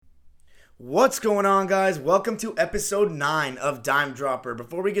What's going on, guys? Welcome to episode 9 of Dime Dropper.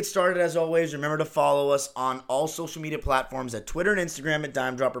 Before we get started, as always, remember to follow us on all social media platforms at Twitter and Instagram at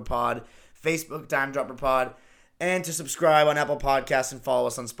Dime Dropper Pod, Facebook Dime Dropper Pod, and to subscribe on Apple Podcasts and follow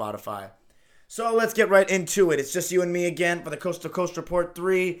us on Spotify. So let's get right into it. It's just you and me again for the Coast to Coast Report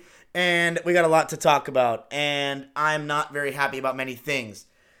 3, and we got a lot to talk about, and I'm not very happy about many things.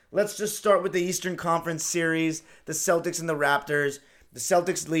 Let's just start with the Eastern Conference series, the Celtics and the Raptors. The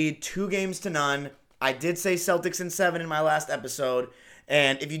Celtics lead 2-0. I did say Celtics in 7 in my last episode.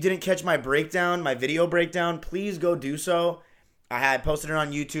 And if you didn't catch my breakdown, my video breakdown, please go do so. I had posted it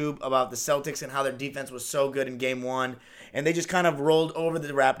on YouTube about the Celtics and how their defense was so good in Game 1. And they just kind of rolled over the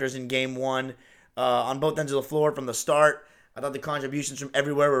Raptors in Game 1 on both ends of the floor from the start. I thought the contributions from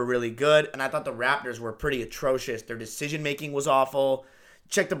everywhere were really good. And I thought the Raptors were pretty atrocious. Their decision-making was awful.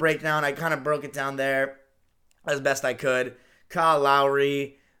 Check the breakdown. I kind of broke it down there as best I could. Kyle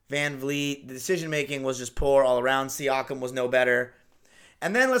Lowry, Van Vliet, the decision-making was just poor all around. Siakam was no better.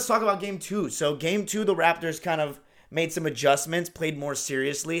 And then let's talk about Game 2. So Game 2, the Raptors kind of made some adjustments, played more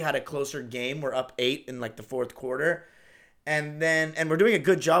seriously, had a closer game. We're up 8 in the fourth quarter. And we're doing a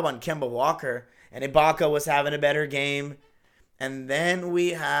good job on Kemba Walker. And Ibaka was having a better game. And then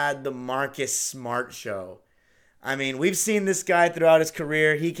we had the Marcus Smart show. I mean, we've seen this guy throughout his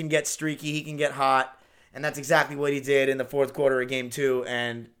career. He can get streaky. He can get hot. And that's exactly what he did in the fourth quarter of Game 2.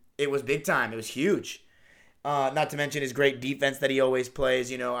 And it was big time. It was huge. Not to mention his great defense that he always plays.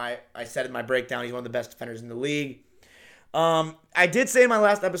 You know, I said in my breakdown, he's one of the best defenders in the league. I did say in my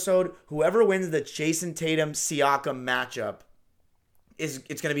last episode, whoever wins the Jason Tatum-Siakam matchup, it's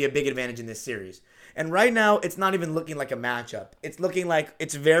going to be a big advantage in this series. And right now, it's not even looking like a matchup. It's looking like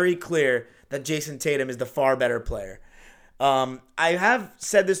it's very clear that Jason Tatum is the far better player. I have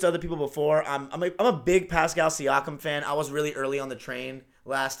said this to other people before. I'm a big Pascal Siakam fan. I was really early on the train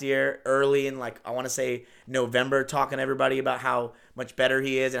last year, early in I want to say November, talking to everybody about how much better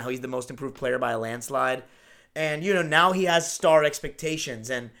he is and how he's the most improved player by a landslide. And, you know, now he has star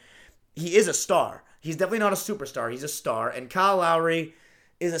expectations, and he is a star. He's definitely not a superstar. He's a star. And Kyle Lowry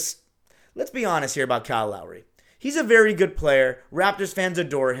let's be honest here about Kyle Lowry. He's a very good player. Raptors fans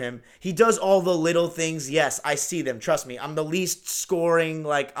adore him. He does all the little things. Yes, I see them. Trust me. I'm the least scoring.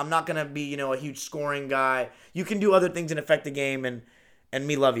 I'm not going to be, a huge scoring guy. You can do other things and affect the game, and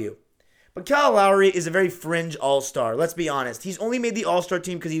me love you. But Kyle Lowry is a very fringe all-star. Let's be honest. He's only made the all-star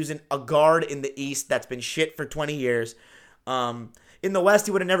team because he was a guard in the East that's been shit for 20 years. In the West,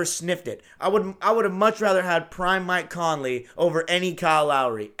 he would have never sniffed it. I would have much rather had prime Mike Conley over any Kyle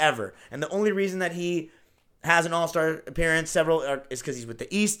Lowry ever. And the only reason that he has an all-star appearance, is because he's with the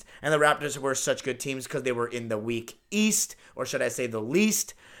East, and the Raptors were such good teams because they were in the weak East, or should I say the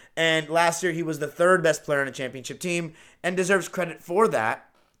least. And last year, he was the third best player on a championship team, and deserves credit for that.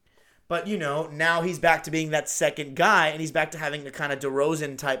 But, now he's back to being that second guy, and he's back to having a kind of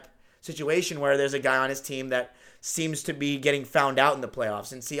DeRozan-type situation where there's a guy on his team that seems to be getting found out in the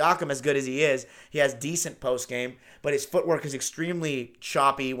playoffs. And Siakam, as good as he is, he has decent post-game, but his footwork is extremely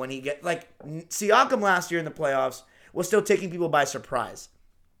choppy when he Siakam last year in the playoffs was still taking people by surprise.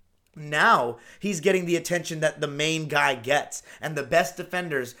 Now, he's getting the attention that the main guy gets, and the best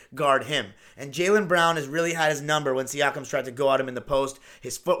defenders guard him. And Jaylen Brown has really had his number when Siakam's tried to go at him in the post.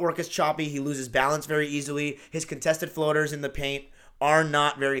 His footwork is choppy. He loses balance very easily. His contested floaters in the paint are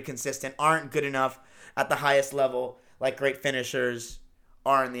not very consistent, aren't good enough at the highest level like great finishers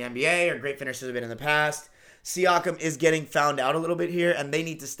are in the NBA or great finishers have been in the past. Siakam is getting found out a little bit here, and they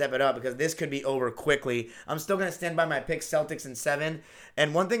need to step it up because this could be over quickly. I'm still going to stand by my pick, Celtics in 7.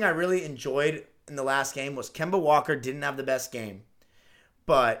 And one thing I really enjoyed in the last game was Kemba Walker didn't have the best game.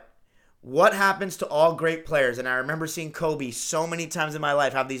 But what happens to all great players? And I remember seeing Kobe so many times in my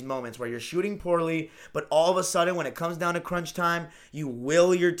life have these moments where you're shooting poorly, but all of a sudden when it comes down to crunch time, you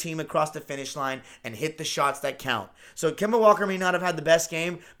will your team across the finish line and hit the shots that count. So Kemba Walker may not have had the best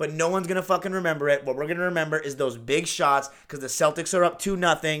game, but no one's going to fucking remember it. What we're going to remember is those big shots because the Celtics are up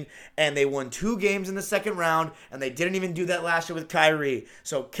 2-0 and they won 2 games in the second round, and they didn't even do that last year with Kyrie.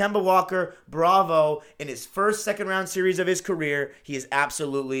 So Kemba Walker, bravo. In his first second round series of his career, he is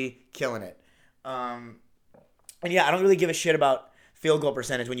absolutely killing it. And yeah, I don't really give a shit about field goal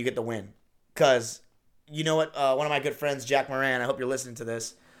percentage when you get the win. Because, you know what, one of my good friends, Jack Moran, I hope you're listening to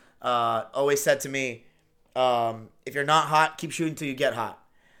this, always said to me, if you're not hot, keep shooting till you get hot.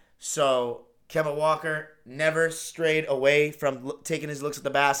 So Kemba Walker never strayed away from taking his looks at the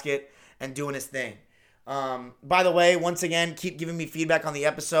basket and doing his thing. By the way, once again, keep giving me feedback on the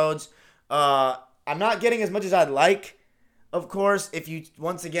episodes. I'm not getting as much as I'd like. Of course, if you,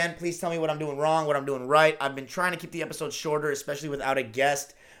 once again, please tell me what I'm doing wrong, what I'm doing right. I've been trying to keep the episodes shorter, especially without a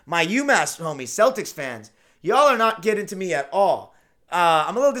guest. My UMass homies, Celtics fans, y'all are not getting to me at all.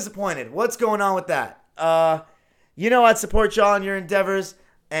 I'm a little disappointed. What's going on with that? I'd support y'all in your endeavors.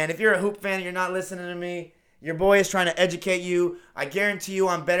 And if you're a hoop fan and you're not listening to me, your boy is trying to educate you. I guarantee you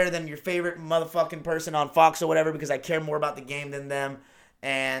I'm better than your favorite motherfucking person on Fox or whatever because I care more about the game than them.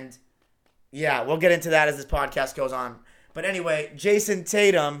 And yeah, we'll get into that as this podcast goes on. But anyway, Jason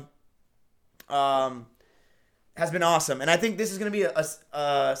Tatum has been awesome. And I think this is going to be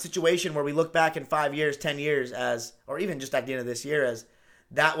a situation where we look back in 5 years, 10 years as, or even just at the end of this year as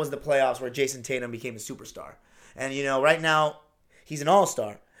that was the playoffs where Jason Tatum became a superstar. And, right now he's an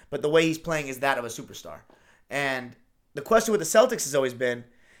all-star, but the way he's playing is that of a superstar. And the question with the Celtics has always been,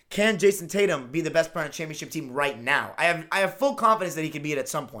 can Jason Tatum be the best player on a championship team right now? I have full confidence that he can be it at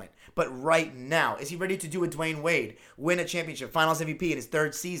some point. But right now, is he ready to do a Dwayne Wade, win a championship, finals MVP in his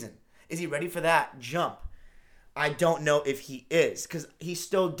third season? Is he ready for that jump? I don't know if he is, because he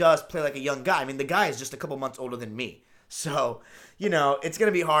still does play like a young guy. I mean, the guy is just a couple months older than me. So, it's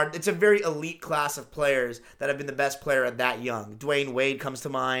going to be hard. It's a very elite class of players that have been the best player at that young. Dwayne Wade comes to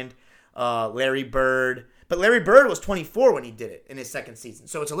mind, Larry Bird. But Larry Bird was 24 when he did it in his second season,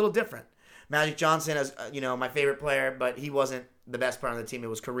 so it's a little different. Magic Johnson is, my favorite player, but he wasn't the best player on the team. It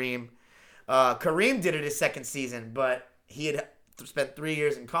was Kareem. Kareem did it his second season, but he had spent 3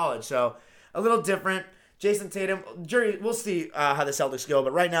 years in college, so a little different. Jason Tatum, we'll see how the Celtics go,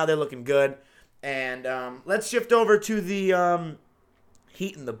 but right now they're looking good. And let's shift over to the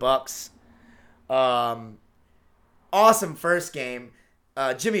Heat and the Bucks. Awesome first game.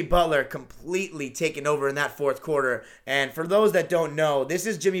 Jimmy Butler completely taken over in that fourth quarter. And for those that don't know, this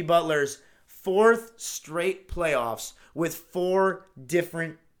is Jimmy Butler's fourth straight playoffs with 4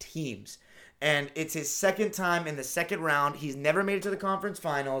 different teams. And it's his second time in the second round. He's never made it to the conference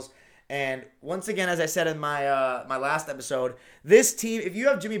finals. And once again, as I said in my my last episode, this team, if you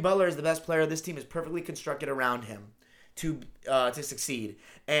have Jimmy Butler as the best player, this team is perfectly constructed around him to succeed.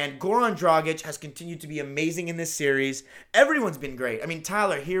 And Goran Dragic has continued to be amazing in this series. Everyone's been great. I mean,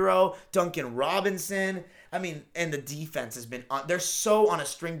 Tyler Hero, Duncan Robinson. I mean, and the defense has been they're so on a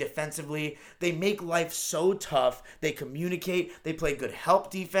string defensively. They make life so tough. They communicate. They play good help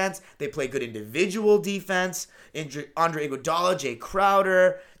defense. They play good individual defense. Andre Iguodala, Jay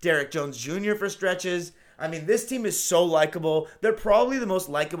Crowder, Derrick Jones Jr. for stretches. I mean, this team is so likable. They're probably the most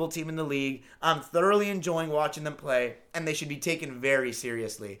likable team in the league. I'm thoroughly enjoying watching them play, and they should be taken very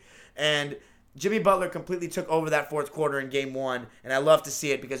seriously. And Jimmy Butler completely took over that fourth quarter in game 1, and I love to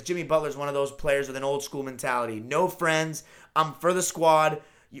see it because Jimmy Butler is one of those players with an old school mentality. No friends. I'm for the squad.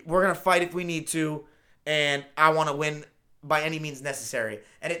 We're going to fight if we need to, and I want to win by any means necessary.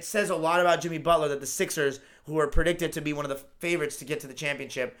 And it says a lot about Jimmy Butler that the Sixers, who are predicted to be one of the favorites to get to the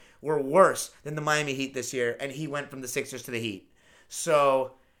championship, were worse than the Miami Heat this year, and he went from the Sixers to the Heat.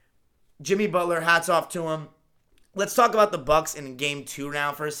 So, Jimmy Butler, hats off to him. Let's talk about the Bucks in game 2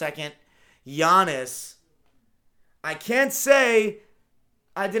 now for a second. Giannis, I can't say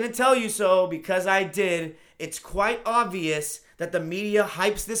I didn't tell you so because I did. It's quite obvious that the media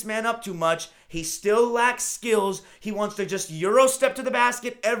hypes this man up too much. He still lacks skills. He wants to just Euro step to the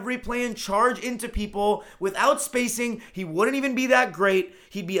basket every play and charge into people without spacing. He wouldn't even be that great.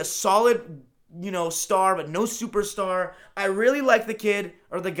 He'd be a solid, star, but no superstar. I really like the kid,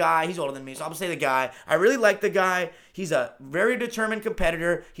 or the guy. He's older than me, so I'll say the guy. I really like the guy. He's a very determined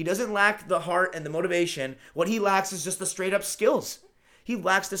competitor. He doesn't lack the heart and the motivation. What he lacks is just the straight-up skills. He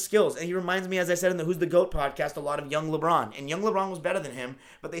lacks the skills, and he reminds me, as I said in the Who's the GOAT podcast, a lot of young LeBron. And young LeBron was better than him,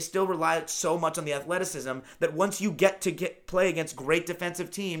 but they still relied so much on the athleticism that once you get to play against great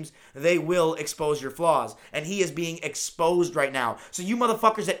defensive teams, they will expose your flaws. And he is being exposed right now. So you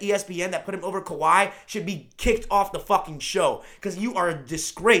motherfuckers at ESPN that put him over Kawhi should be kicked off the fucking show, because you are a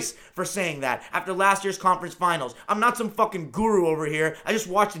disgrace for saying that after last year's conference finals. I'm not some fucking guru over here. I just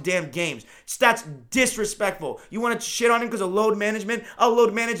watch the damn games. That's disrespectful. You want to shit on him because of load management? I'll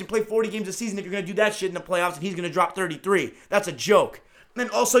load manage and play 40 games a season if you're going to do that shit in the playoffs and he's going to drop 33. That's a joke. And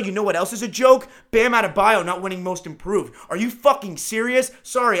also, you know what else is a joke? Bam Adebayo not winning most improved. Are you fucking serious?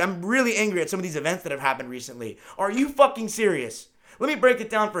 Sorry, I'm really angry at some of these events that have happened recently. Are you fucking serious? Let me break it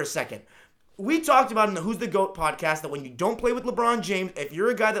down for a second. We talked about in the Who's the GOAT podcast that when you don't play with LeBron James, if you're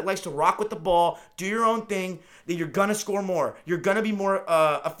a guy that likes to rock with the ball, do your own thing, then you're going to score more. You're going to be more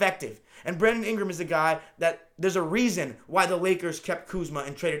effective. And Brandon Ingram is a guy that there's a reason why the Lakers kept Kuzma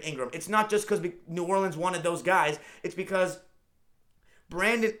and traded Ingram. It's not just because New Orleans wanted those guys. It's because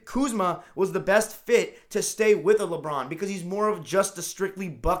Kuzma was the best fit to stay with a LeBron because he's more of just a strictly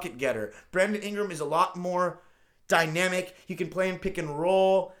bucket getter. Brandon Ingram is a lot more dynamic. He can play in pick and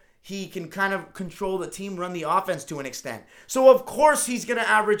roll. he can kind of control the team, run the offense to an extent. So, of course, he's going to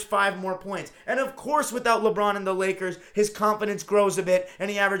average 5 more points. And, of course, without LeBron and the Lakers, his confidence grows a bit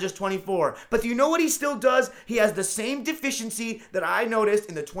and he averages 24. But do you know what he still does? He has the same deficiency that I noticed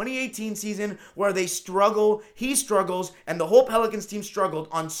in the 2018 season where he struggles, and the whole Pelicans team struggled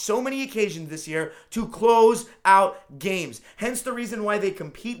on so many occasions this year to close out games. Hence the reason why they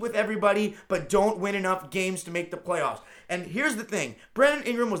compete with everybody but don't win enough games to make the playoffs. And here's the thing. Brandon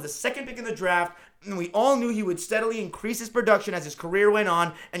Ingram was the second pick in the draft, and we all knew he would steadily increase his production as his career went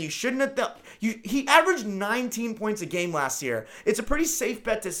on, and you shouldn't have thought... He averaged 19 points a game last year. It's a pretty safe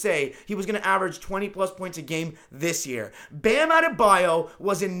bet to say he was going to average 20-plus points a game this year. Bam Adebayo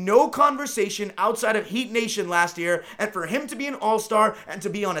was in no conversation outside of Heat Nation last year, and for him to be an all-star and to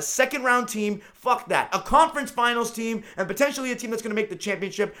be on a second-round team, fuck that. A conference finals team, and potentially a team that's going to make the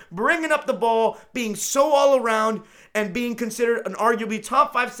championship, bringing up the ball, being so all-around, and being considered an arguably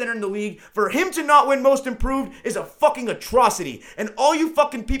top 5 center in the league, for him to not win most improved is a fucking atrocity. And all you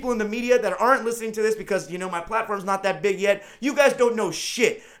fucking people in the media that aren't listening to this because, my platform's not that big yet, you guys don't know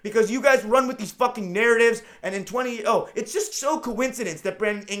shit. Because you guys run with these fucking narratives, and it's just so coincidence that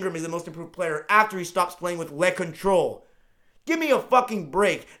Brandon Ingram is the most improved player after he stops playing with Le Control. Give me a fucking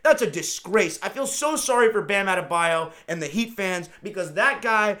break. That's a disgrace. I feel so sorry for Bam Adebayo and the Heat fans because that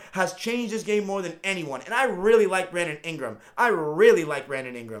guy has changed his game more than anyone. And I really like Brandon Ingram.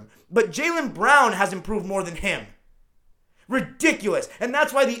 But Jaylen Brown has improved more than him. Ridiculous. And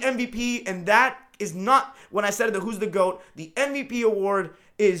that's why the MVP, and that is not, when I said the who's the GOAT, the MVP award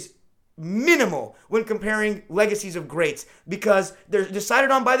is minimal when comparing legacies of greats because they're decided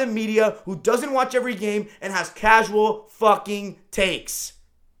on by the media who doesn't watch every game and has casual fucking takes.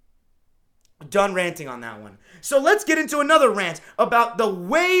 Done ranting on that one. So let's get into another rant about the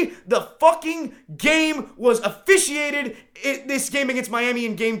way the fucking game was officiated in this game against Miami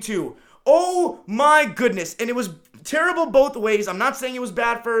in game 2. Oh my goodness. And it was terrible both ways. I'm not saying it was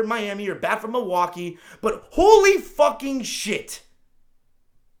bad for Miami or bad for Milwaukee, but holy fucking shit.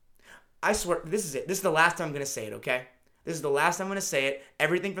 I swear, this is it. This is the last time I'm going to say it, okay? This is the last time I'm going to say it.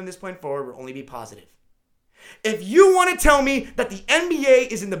 Everything from this point forward will only be positive. If you want to tell me that the NBA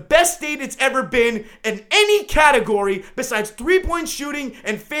is in the best state it's ever been in any category besides three-point shooting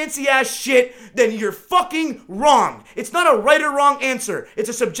and fancy-ass shit, then you're fucking wrong. It's not a right or wrong answer. It's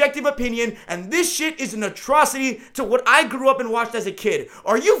a subjective opinion, and this shit is an atrocity to what I grew up and watched as a kid.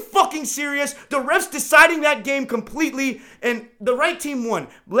 Are you fucking serious? The refs deciding that game completely, and the right team won.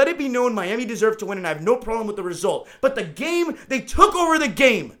 Let it be known Miami deserved to win, and I have no problem with the result. But the game, they took over the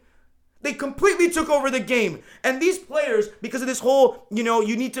game. They completely took over the game. And these players, because of this whole,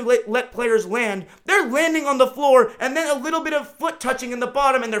 you need to let players land, they're landing on the floor and then a little bit of foot touching in the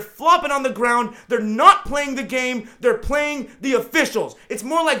bottom and they're flopping on the ground. They're not playing the game. They're playing the officials. It's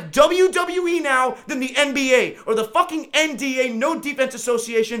more like WWE now than the NBA or the fucking NDA, No Defense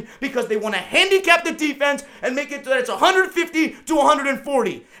Association, because they want to handicap the defense and make it so that it's 150 to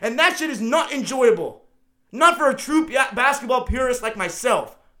 140. And that shit is not enjoyable. Not for a true basketball purist like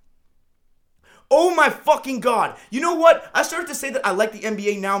myself. Oh my fucking God. You know what? I started to say that I like the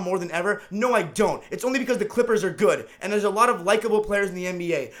NBA now more than ever. No, I don't. It's only because the Clippers are good. And there's a lot of likable players in the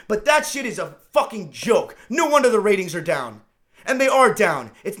NBA. But that shit is a fucking joke. No wonder the ratings are down. And they are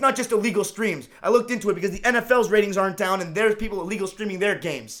down. It's not just illegal streams. I looked into it because the NFL's ratings aren't down and there's people illegal streaming their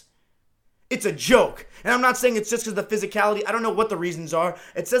games. It's a joke. And I'm not saying it's just because of the physicality. I don't know what the reasons are.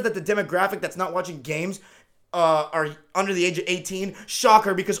 It says that the demographic that's not watching games are under the age of 18.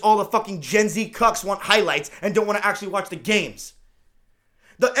 Shocker, because all the fucking Gen Z cucks want highlights and don't want to actually watch the games.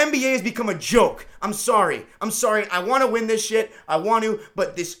 The NBA has become a joke. I'm sorry. I want to win this shit. I want to.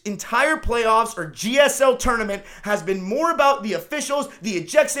 But this entire playoffs or GSL tournament has been more about the officials, the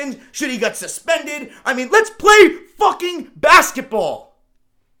ejections, should he got suspended. I mean, let's play fucking basketball.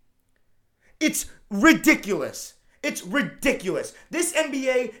 It's ridiculous. It's ridiculous. This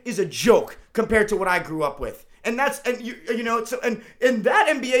NBA is a joke compared to what I grew up with. And that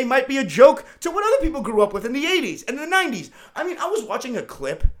NBA might be a joke to what other people grew up with in the 80s and the 90s. I mean, I was watching a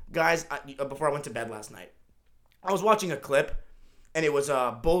clip, guys, before I went to bed last night. I was watching a clip, and it was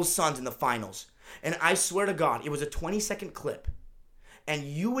Bulls Suns in the finals. And I swear to God, it was a 20-second clip. And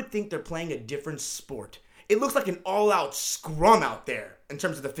you would think they're playing a different sport. It looks like an all-out scrum out there in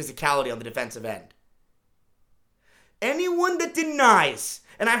terms of the physicality on the defensive end. Anyone that denies,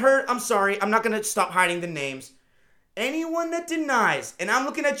 and I'm sorry, I'm not going to stop hiding the names. Anyone that denies, and I'm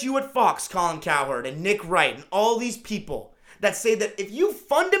looking at you at Fox, Colin Cowherd, and Nick Wright, and all these people that say that if you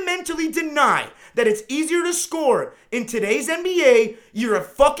fundamentally deny that it's easier to score in today's NBA, you're a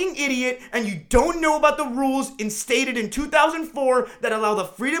fucking idiot and you don't know about the rules instated in 2004 that allow the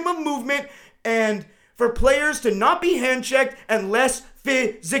freedom of movement and for players to not be hand-checked and less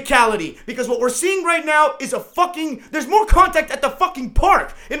physicality. Because what we're seeing right now is there's more contact at the fucking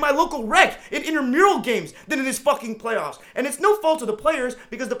park, in my local rec, in intramural games, than in this fucking playoffs. And it's no fault of the players,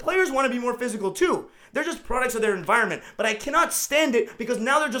 because the players want to be more physical too. They're just products of their environment. But I cannot stand it because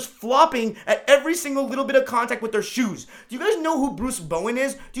now they're just flopping at every single little bit of contact with their shoes. Do you guys know who Bruce Bowen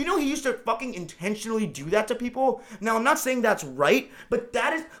is? Do you know he used to fucking intentionally do that to people? Now, I'm not saying that's right, but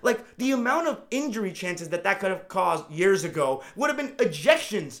that is, like, the amount of injury chances that could have caused years ago would have been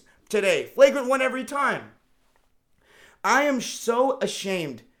ejections today. Flagrant one every time. I am so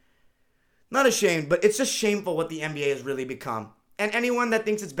ashamed. Not ashamed, but it's just shameful what the NBA has really become. And anyone that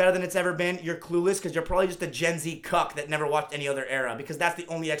thinks it's better than it's ever been, you're clueless because you're probably just a Gen Z cuck that never watched any other era, because that's the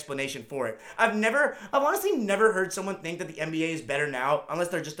only explanation for it. I've honestly never heard someone think that the NBA is better now unless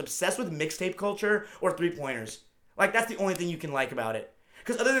they're just obsessed with mixtape culture or three-pointers. Like, that's the only thing you can like about it.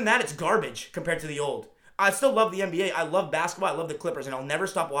 Because other than that, it's garbage compared to the old. I still love the NBA. I love basketball. I love the Clippers, and I'll never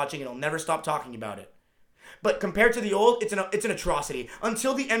stop watching and I'll never stop talking about it. But compared to the old, it's an atrocity.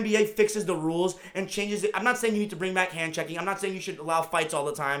 Until the NBA fixes the rules and changes it. I'm not saying you need to bring back hand checking. I'm not saying you should allow fights all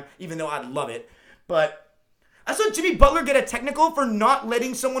the time, even though I'd love it. But I saw Jimmy Butler get a technical for not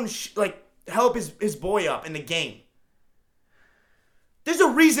letting someone help his boy up in the game. There's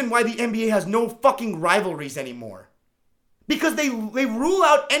a reason why the NBA has no fucking rivalries anymore. Because they rule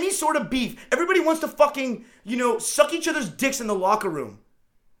out any sort of beef. Everybody wants to fucking, suck each other's dicks in the locker room.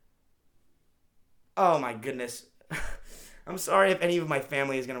 Oh my goodness. I'm sorry if any of my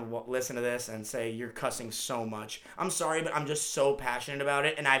family is going to listen to this and say you're cussing so much. I'm sorry, but I'm just so passionate about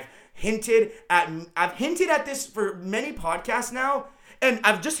it. And I've hinted at this for many podcasts now. And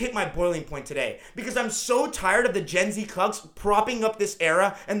I've just hit my boiling point today. Because I'm so tired of the Gen Z cucks propping up this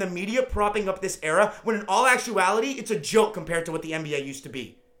era and the media propping up this era, when in all actuality, it's a joke compared to what the NBA used to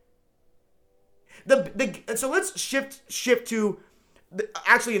be. So let's shift to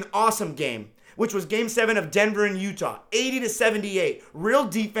actually an awesome game, which was Game 7 of Denver and Utah, 80-78. Real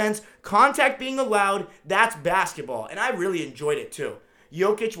defense, contact being allowed, that's basketball. And I really enjoyed it too.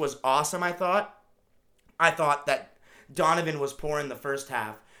 Jokic was awesome, I thought. I thought that Donovan was poor in the first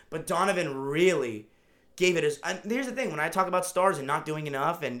half, but Donovan really gave it his... And here's the thing, when I talk about stars and not doing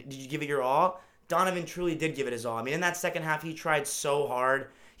enough and did you give it your all, Donovan truly did give it his all. I mean, in that second half, he tried so hard.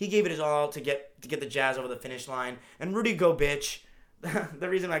 He gave it his all to get the Jazz over the finish line. And Rudy Gobert, the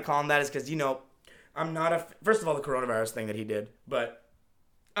reason I call him that is because, I'm not first of all, the coronavirus thing that he did, but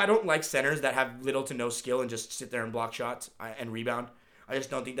I don't like centers that have little to no skill and just sit there and block shots and rebound. I just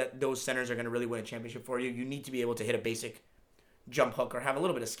don't think that those centers are going to really win a championship for you. You need to be able to hit a basic jump hook or have a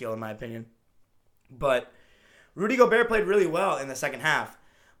little bit of skill, in my opinion. But Rudy Gobert played really well in the second half.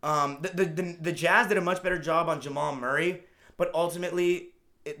 The Jazz did a much better job on Jamal Murray, but ultimately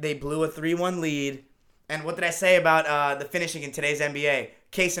they blew a 3-1 lead. And what did I say about the finishing in today's NBA?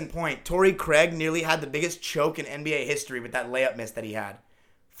 Case in point, Torrey Craig nearly had the biggest choke in NBA history with that layup miss that he had.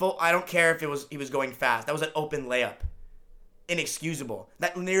 I don't care if he was going fast. That was an open layup. Inexcusable.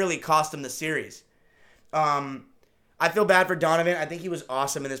 That nearly cost him the series. I feel bad for Donovan. I think he was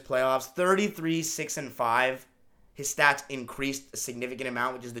awesome in this playoffs. 33, 6, and 5. His stats increased a significant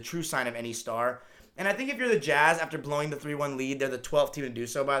amount, which is the true sign of any star. And I think if you're the Jazz, after blowing the 3-1 lead, they're the 12th team to do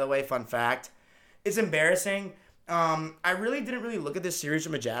so, by the way. Fun fact. It's embarrassing. I really didn't look at this series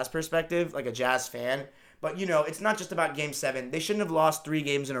from a Jazz perspective, like a Jazz fan. But, it's not just about Game 7. They shouldn't have lost 3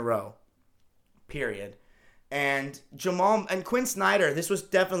 games in a row. Period. And Quinn Snyder, this was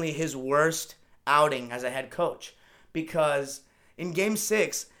definitely his worst outing as a head coach. Because in Game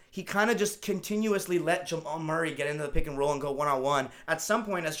 6, he kind of just continuously let Jamal Murray get into the pick and roll and go one-on-one. At some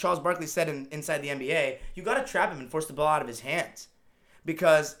point, as Charles Barkley said inside the NBA, you got to trap him and force the ball out of his hands.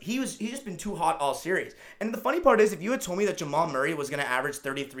 Because he's just been too hot all series. And the funny part is, if you had told me that Jamal Murray was going to average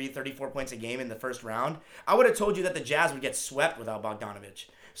 33, 34 points a game in the first round, I would have told you that the Jazz would get swept without Bogdanovich.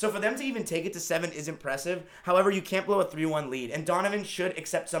 So for them to even take it to 7 is impressive. However, you can't blow a 3-1 lead. And Donovan should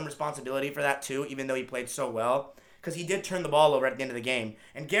accept some responsibility for that too, even though he played so well. Because he did turn the ball over at the end of the game.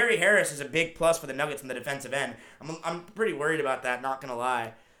 And Gary Harris is a big plus for the Nuggets in the defensive end. I'm pretty worried about that, not going to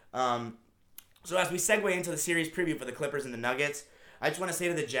lie. So as we segue into the series preview for the Clippers and the Nuggets, I just want to say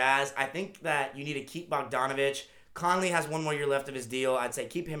to the Jazz, I think that you need to keep Bogdanovich. Conley has 1 more year left of his deal. I'd say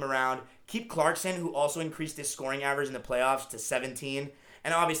keep him around. Keep Clarkson, who also increased his scoring average in the playoffs to 17.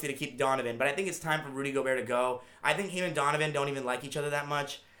 And obviously to keep Donovan. But I think it's time for Rudy Gobert to go. I think him and Donovan don't even like each other that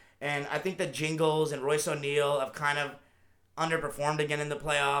much. And I think that Jingles and Royce O'Neal have kind of underperformed again in the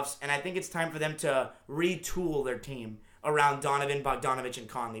playoffs, and I think it's time for them to retool their team around Donovan, Bogdanovich, and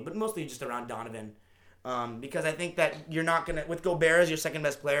Conley, but mostly just around Donovan. Because I think that you're not going to, with Gobert as your second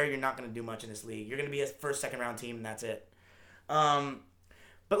best player, you're not going to do much in this league. You're going to be a first, second round team, and that's it.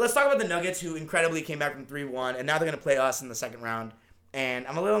 But let's talk about the Nuggets, who incredibly came back from 3-1, and now they're going to play us in the second round. And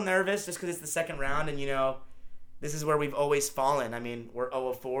I'm a little nervous just because it's the second round, and, this is where we've always fallen. I mean, we're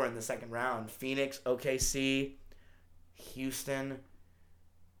 0-4 in the second round. Phoenix, OKC, Houston.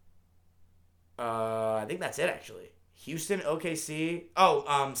 I think that's it, actually. Houston, OKC.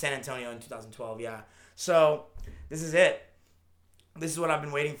 San Antonio in 2012, yeah. So, this is it. This is what I've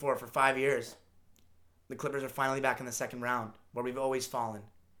been waiting for 5 years. The Clippers are finally back in the second round, where we've always fallen.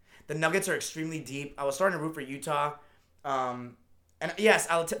 The Nuggets are extremely deep. I was starting to root for Utah. And yes,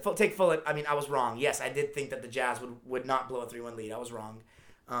 I'll take full. I mean, I was wrong. Yes, I did think that the Jazz would not blow a 3-1 lead. I was wrong.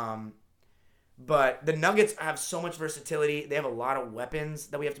 But the Nuggets have so much versatility. They have a lot of weapons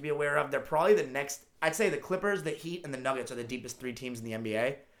that we have to be aware of. They're probably the next. I'd say the Clippers, the Heat, and the Nuggets are the deepest three teams in the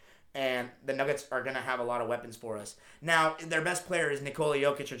NBA. And the Nuggets are going to have a lot of weapons for us. Now, their best player is Nikola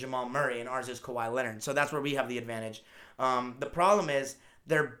Jokic or Jamal Murray, and ours is Kawhi Leonard. So that's where we have the advantage. The problem is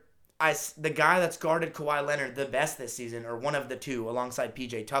the guy that's guarded Kawhi Leonard the best this season, or one of the two, alongside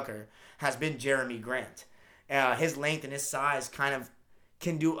PJ Tucker, has been Jeremy Grant. His length and his size kind of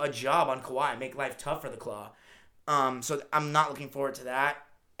can do a job on Kawhi, make life tough for the Claw. So I'm not looking forward to that.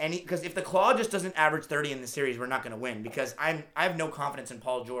 Because if the Claw just doesn't average 30 in the series, we're not going to win. Because I have no confidence in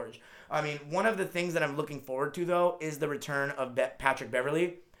Paul George. I mean, one of the things that I'm looking forward to, though, is the return of Patrick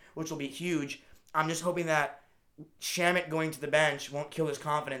Beverley, which will be huge. I'm just hoping that Shamet going to the bench won't kill his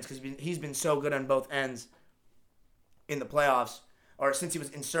confidence, because he's been so good on both ends in the playoffs, or since he was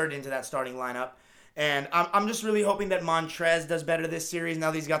inserted into that starting lineup. And I'm just really hoping that Montrez does better this series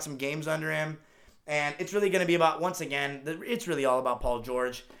now that he's got some games under him. And it's really going to be about, once again, it's really all about Paul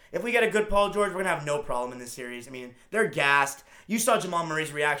George. If we get a good Paul George, we're going to have no problem in this series. I mean, they're gassed. You saw Jamal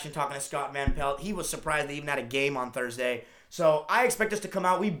Murray's reaction talking to Scott Van Pelt. He was surprised they even had a game on Thursday. So I expect us to come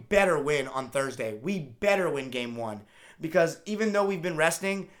out. We better win on Thursday. We better win game 1. Because even though we've been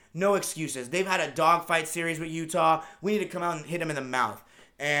resting, no excuses. They've had a dogfight series with Utah. We need to come out and hit them in the mouth.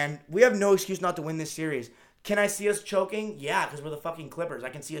 And we have no excuse not to win this series. Can I see us choking? Yeah, because we're the fucking Clippers. I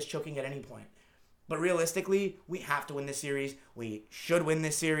can see us choking at any point. But realistically, we have to win this series. We should win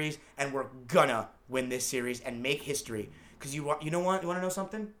this series. And we're gonna win this series and make history. Because you know what? You want to know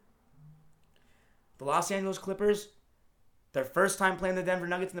something? The Los Angeles Clippers, their first time playing the Denver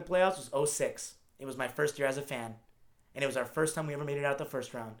Nuggets in the playoffs was 2006. It was my first year as a fan. And it was our first time we ever made it out the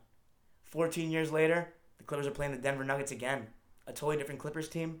first round. 14 years later, the Clippers are playing the Denver Nuggets again. A totally different Clippers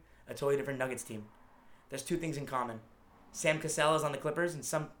team, a totally different Nuggets team. There's two things in common. Sam Cassell is on the Clippers in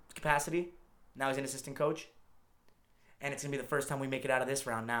some capacity. Now he's an assistant coach. And it's going to be the first time we make it out of this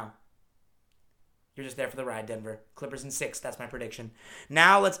round now. You're just there for the ride, Denver. Clippers in 6. That's my prediction.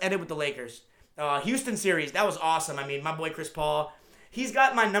 Now let's end it with the Lakers. Houston series. That was awesome. I mean, my boy Chris Paul. He's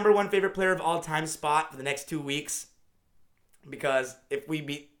got my number 1 favorite player of all time spot for the next 2 weeks. Because if we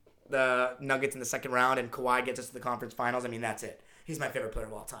beat the Nuggets in the second round and Kawhi gets us to the conference finals, I mean, that's it. He's my favorite player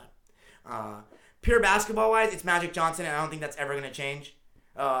of all time. Pure basketball-wise, it's Magic Johnson, and I don't think that's ever going to change.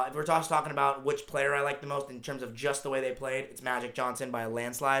 If we're just talking about which player I like the most in terms of just the way they played, it's Magic Johnson by a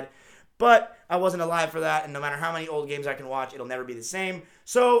landslide. But I wasn't alive for that, and no matter how many old games I can watch, it'll never be the same.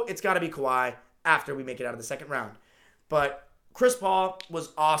 So it's got to be Kawhi after we make it out of the second round. But Chris Paul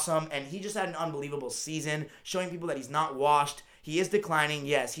was awesome, and he just had an unbelievable season, showing people that he's not washed. He is declining.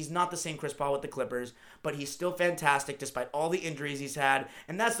 Yes, he's not the same Chris Paul with the Clippers, but he's still fantastic despite all the injuries he's had.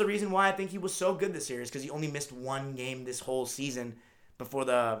 And that's the reason why I think he was so good this series, because he only missed 1 game this whole season before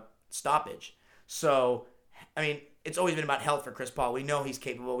the stoppage. So, I mean, it's always been about health for Chris Paul. We know he's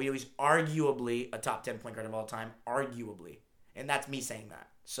capable. We know he's arguably a top 10 point guard of all time. Arguably. And that's me saying that.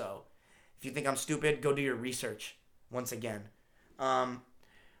 So, if you think I'm stupid, go do your research once again.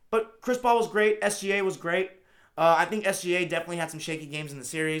 But Chris Paul was great. SGA was great. I think SGA definitely had some shaky games in the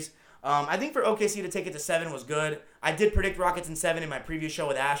series. I think for OKC to take it to 7 was good. I did predict Rockets in 7 in my preview show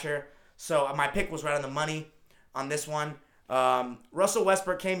with Asher. So my pick was right on the money on this one. Russell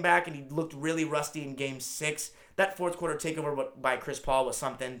Westbrook came back and he looked really rusty in Game 6. That fourth quarter takeover by Chris Paul was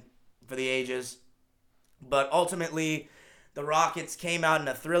something for the ages. But ultimately, the Rockets came out in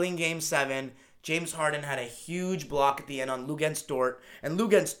a thrilling Game 7. James Harden had a huge block at the end on Luguentz Dort. And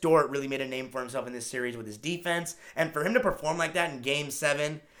Luguentz Dort really made a name for himself in this series with his defense. And for him to perform like that in Game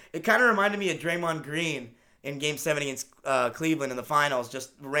 7, it kind of reminded me of Draymond Green in Game 7 against Cleveland in the finals,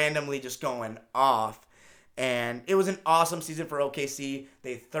 just randomly just going off. And it was an awesome season for OKC.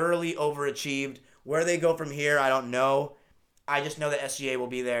 They thoroughly overachieved. Where they go from here, I don't know. I just know that SGA will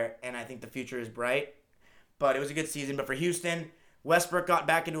be there, and I think the future is bright. But it was a good season. But for Houston, Westbrook got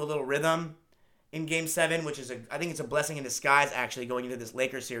back into a little rhythm in Game 7, which is I think it's a blessing in disguise, actually, going into this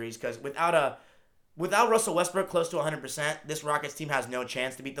Lakers series. Because without Russell Westbrook close to 100%, this Rockets team has no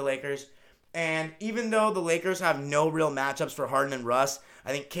chance to beat the Lakers. And even though the Lakers have no real matchups for Harden and Russ,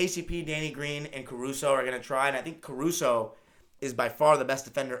 I think KCP, Danny Green, and Caruso are going to try. And I think Caruso is by far the best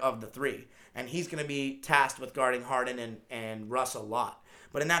defender of the three. And he's going to be tasked with guarding Harden and Russ a lot.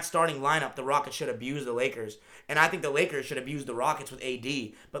 But in that starting lineup, the Rockets should abuse the Lakers. And I think the Lakers should abuse the Rockets with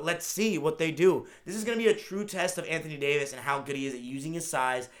AD. But let's see what they do. This is going to be a true test of Anthony Davis and how good he is at using his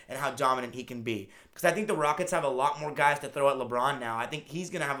size and how dominant he can be. Because I think the Rockets have a lot more guys to throw at LeBron now. I think he's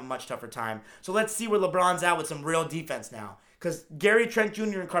going to have a much tougher time. So let's see where LeBron's at with some real defense now. Because Gary Trent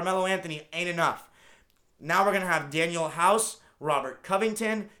Jr. and Carmelo Anthony ain't enough. Now we're going to have Daniel House, Robert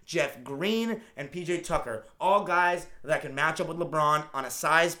Covington, Jeff Green, and PJ Tucker. All guys that can match up with LeBron on a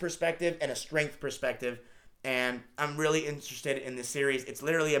size perspective and a strength perspective. And I'm really interested in this series. It's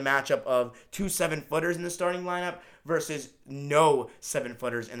literally a matchup of 2 7-footers in the starting lineup versus no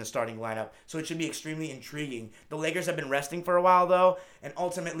 7-footers in the starting lineup. So it should be extremely intriguing. The Lakers have been resting for a while, though. And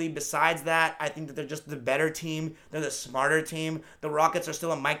ultimately, besides that, I think that they're just the better team. They're the smarter team. The Rockets are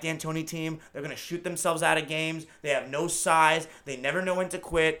still a Mike D'Antoni team. They're going to shoot themselves out of games. They have no size. They never know when to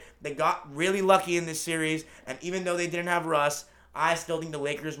quit. They got really lucky in this series. And even though they didn't have Russ, I still think the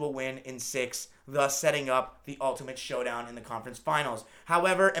Lakers will win in 6, thus setting up the ultimate showdown in the conference finals.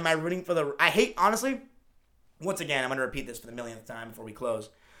 However, am I rooting for the... honestly, once again, I'm going to repeat this for the millionth time before we close.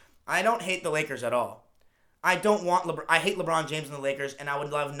 I don't hate the Lakers at all. I hate LeBron James and the Lakers, and I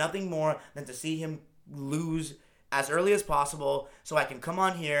would love nothing more than to see him lose as early as possible so I can come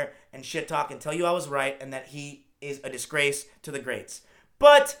on here and shit talk and tell you I was right and that he is a disgrace to the greats.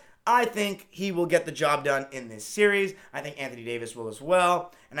 But I think he will get the job done in this series. I think Anthony Davis will as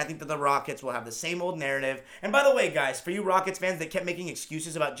well. And I think that the Rockets will have the same old narrative. And by the way, guys, for you Rockets fans that kept making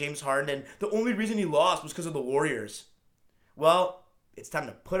excuses about James Harden and the only reason he lost was because of the Warriors. Well, it's time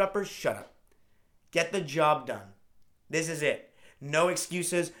to put up or shut up. Get the job done. This is it. No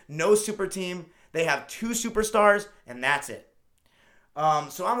excuses. No super team. They have 2 superstars, and that's it.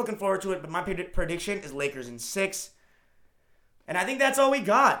 So I'm looking forward to it. But my prediction is Lakers in 6. And I think that's all we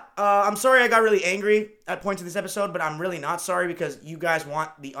got. I'm sorry I got really angry at points in this episode, but I'm really not sorry because you guys want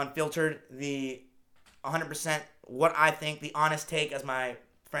the unfiltered, the 100% what I think, the honest take, as my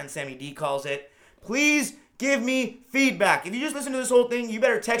friend Sammy D calls it. Please give me feedback. If you just listen to this whole thing, you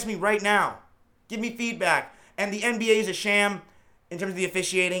better text me right now. Give me feedback. And the NBA is a sham in terms of the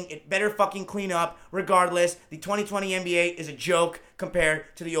officiating. It better fucking clean up. Regardless, the 2020 NBA is a joke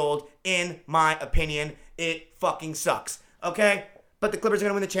compared to the old. In my opinion, it fucking sucks. Okay? But the Clippers are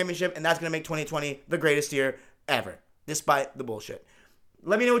going to win the championship, and that's going to make 2020 the greatest year ever, despite the bullshit.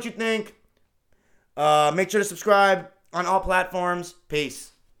 Let me know what you think. Make sure to subscribe on all platforms.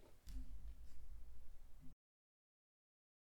 Peace.